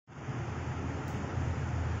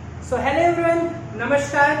So hello everyone,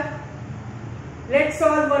 Namaskar. Let's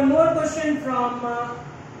solve one more question from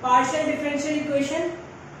partial differential equation.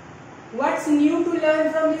 What's new to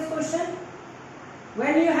learn from this question?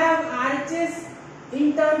 When you have RHS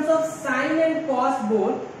in terms of sine and cos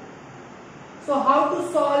both, so how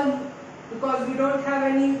to solve, because we don't have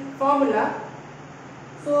any formula.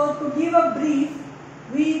 So to give a brief,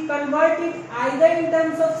 we convert it either in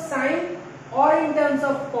terms of sine or in terms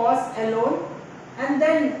of cos alone. And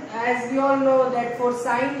then, as we all know that for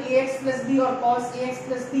sine ax plus b or cos ax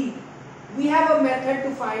plus b, we have a method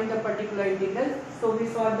to find the particular integral. So we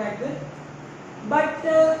solve that way. But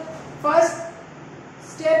first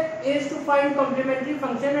step is to find complementary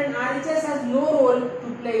function, and RHS has no role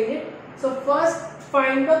to play in it. So first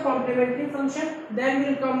find the complementary function, then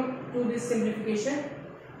we'll come to this simplification.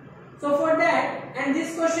 So for that, and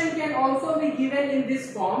this question can also be given in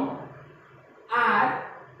this form, r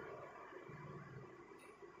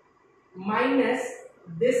minus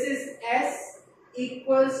this is s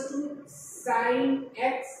equals to sine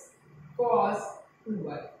x cos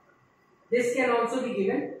 2y. This can also be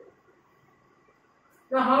given.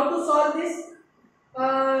 Now how to solve this?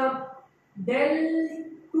 Del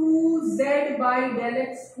 2z by del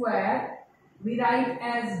x square we write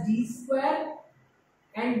as d square,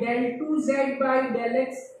 and del 2z by del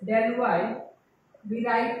x del y we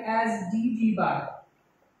write as dd bar,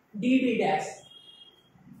 dd dash.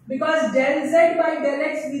 Because del z by del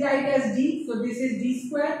x we write as d, so this is d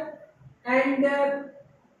square, and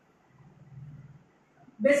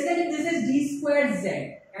basically this is d squared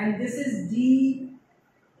z, and this is d.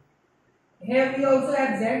 Here we also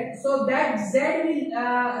have z, so that z will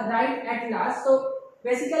write at last. So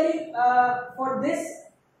basically for this,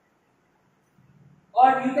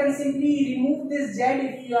 or you can simply remove this z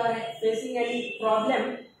if you are facing any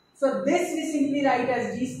problem. So this we simply write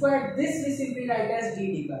as d squared, this we simply write as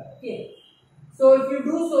dd bar. Okay. So if you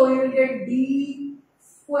do so, you will get d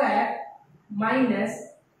square minus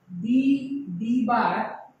dd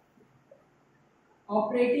bar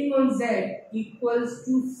operating on z equals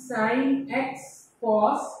to sine x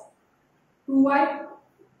cos 2y.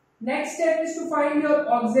 Next step is to find your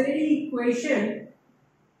auxiliary equation,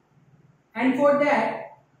 and for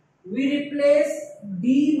that we replace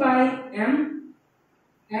d by m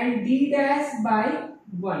and d dash by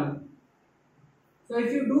 1. So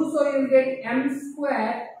if you do so, you will get m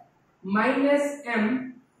square minus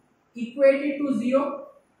m equated to 0.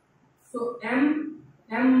 So m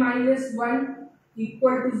minus 1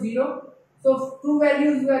 equal to 0. So two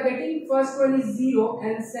values we are getting. First one is 0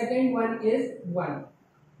 and second one is 1.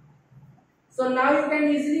 So now you can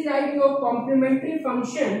easily write your complementary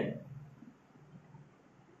function,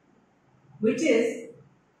 which is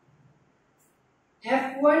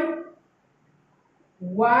f1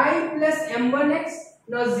 y plus m1 x.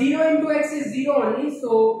 Now 0 into x is 0 only,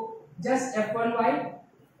 so just f1 y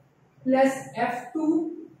plus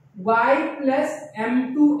f2 y plus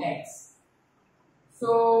m2 x.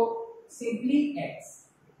 So simply x.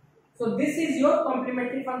 So this is your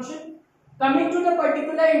complementary function. Coming to the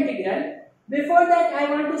particular integral, before that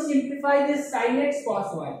I want to simplify this sin x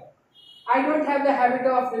cos y. I don't have the habit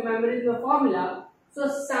of remembering the formula. So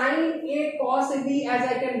sine a cos b, as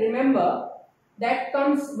I can remember, that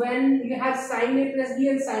comes when you have sine a plus b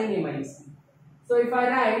and sine a minus b. So if I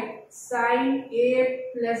write sine a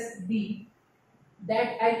plus b,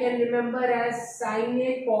 that I can remember as sine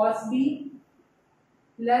a cos b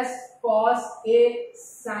plus cos a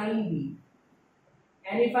sine b.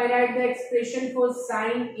 And if I write the expression for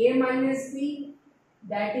sine a minus b,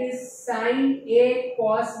 that is sine a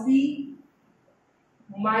cos b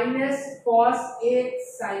minus cos a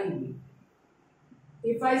sine b.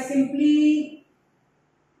 If I simply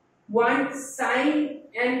want sine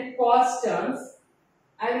and cos terms,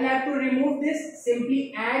 I will have to remove this.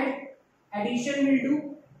 Simply addition will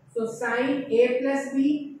do. So sine a plus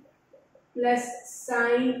b plus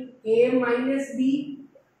sine a minus b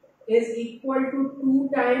is equal to 2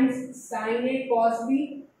 times sine a cos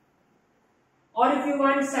b, or if you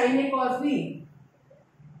want sine a cos b,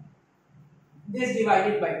 this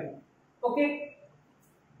divided by 2. Okay.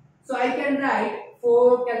 So I can write,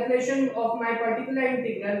 for calculation of my particular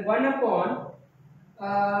integral, 1 upon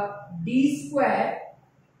d square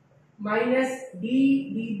minus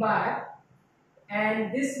d bar,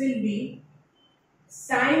 and this will be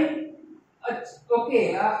sine.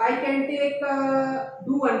 Okay, I can take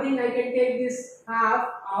do one thing. I can take this half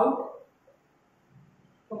out.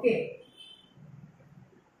 Okay.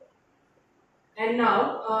 And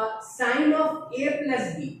now sine of a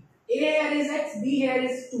plus b. A here is x, b here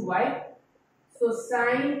is 2y. So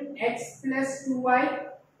sine x plus 2y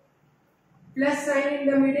plus sign in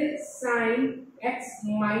the middle, sin x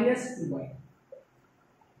minus 2y.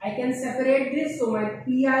 I can separate this, so my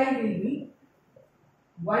pi will be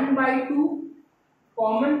 1 by 2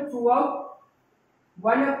 common throughout,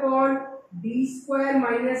 1 upon d square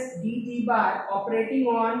minus dt bar operating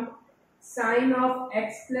on sin of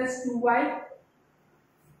x plus 2y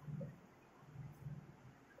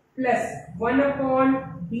plus 1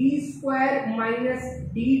 upon d square minus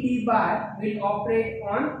dd bar will operate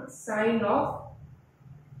on sin of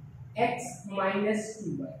x minus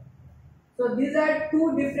 2y. So these are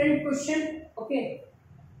two different questions. Okay,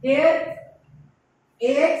 here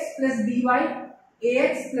ax plus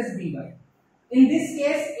by. In this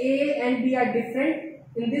case a and b are different.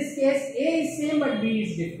 In this case a is same but b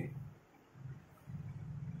is different.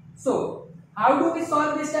 So how do we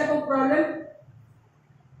solve this type of problem?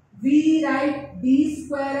 We write d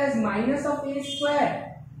square as minus of a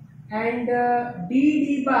square and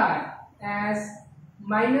dd bar as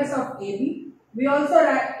minus of ab. We also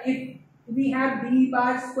write, if we have b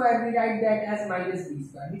bar square, we write that as minus b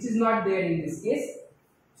square, which is not there in this case.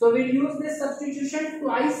 So we'll use this substitution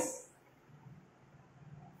twice.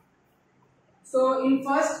 So in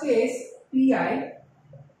first case pi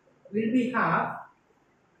will be half.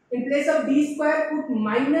 In place of d square put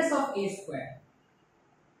minus of a square.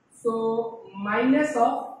 So minus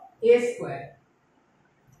of a square.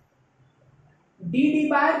 dd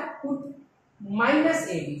bar put minus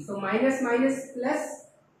ab. So minus minus plus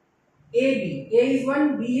ab. A is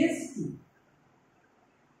 1, b is 2.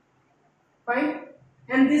 Fine.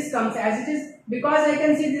 And this comes as it is. Because I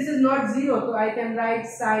can see this is not 0, so I can write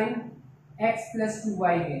sin x plus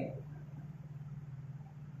 2y here.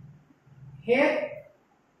 Here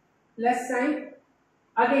plus sign.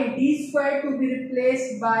 Again d square to be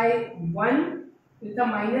replaced by 1 with a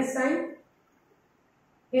minus sign.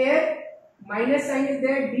 Here minus sign is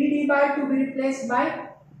there. dd bar to be replaced by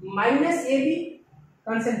minus ab.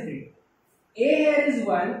 Concentrate. A here is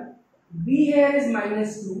 1, b here is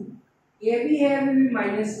minus 2, ab here will be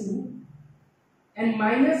minus 2 and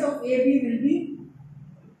minus of ab will be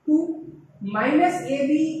 2. Minus ab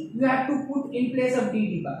you have to put in place of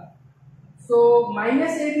dd bar. So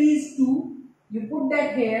minus ab is 2. You put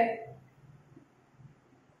that here,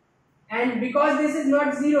 and because this is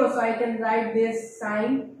not 0, so I can write this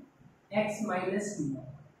sin x minus 2.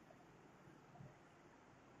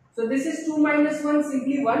 So this is 2 minus 1,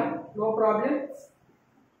 simply 1, no problem.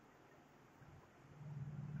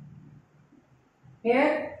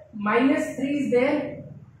 Here minus 3 is there,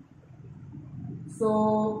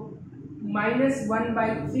 so minus 1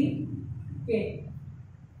 by 3. Okay,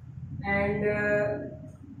 and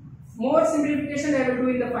more simplification I will do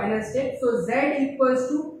in the final step. So z equals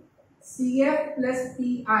to cf plus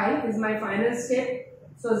pi is my final step.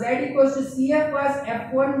 So z equals to cf was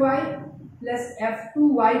f1y plus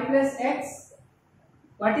f2y plus x.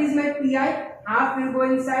 What is my pi? Half will go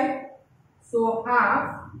inside. So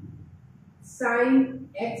half sin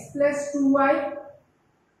x plus 2y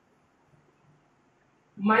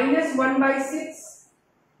minus 1 by 6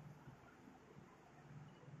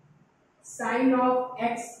 sin of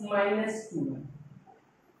x minus 2y.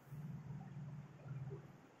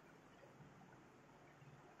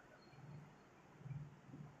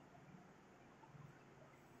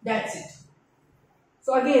 That's it.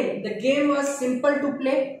 So again, the game was simple to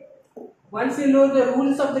play. Once you know the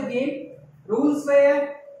rules of the game, rules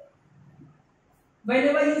were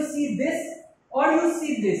whenever you see this or you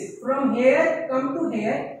see this, from here come to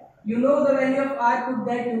here, you know the value of r, put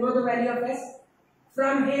that, you know the value of s.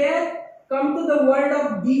 From here come to the world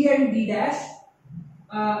of d and d dash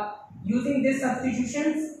using these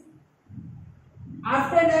substitutions.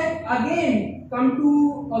 After that again come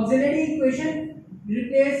to auxiliary equation,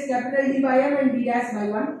 replace capital D by m and d dash by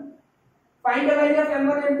 1. Find the value of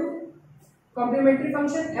m1 m2. Complementary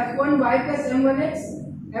function f1y plus m1x,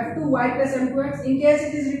 f2y plus m2x. In case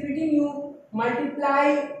it is repeating, you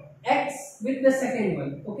multiply x with the second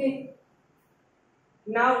one. Okay.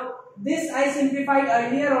 Now this I simplified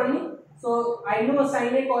earlier only. So I know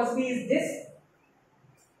sin a cos b is this.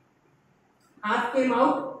 Half came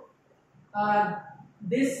out.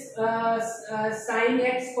 This sin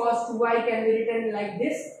x cos 2y can be written like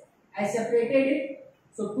this. I separated it.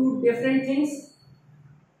 So two different things.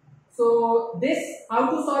 So this, how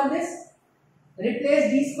to solve this?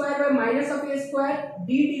 Replace d square by minus of a square,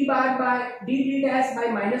 dd bar by dd dash by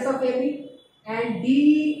minus of ab, and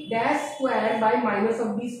d dash square by minus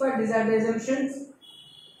of b square. These are the assumptions.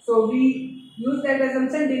 So we use that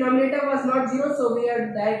assumption. Denominator was not 0, so we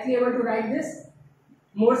are directly able to write this.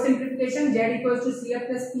 More simplification, z equals to cf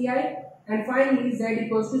plus pi, and finally z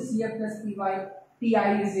equals to cf plus py Ti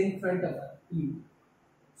is in front of you.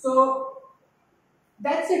 So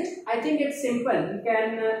that's it. I think it's simple. You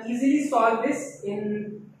can easily solve this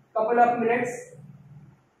in couple of minutes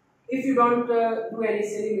if you don't do any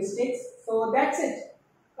silly mistakes. So that's it.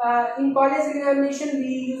 In college examination,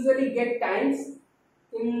 we usually get times.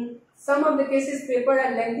 In some of the cases, paper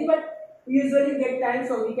are lengthy, but we usually get time,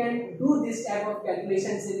 so we can do this type of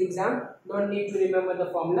calculations in exam. Don't need to remember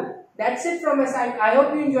the formula. That's it from my side. I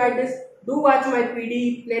hope you enjoyed this. Do watch my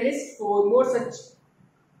PD playlist for more such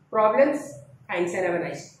problems. Thanks and have a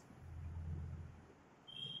nice day.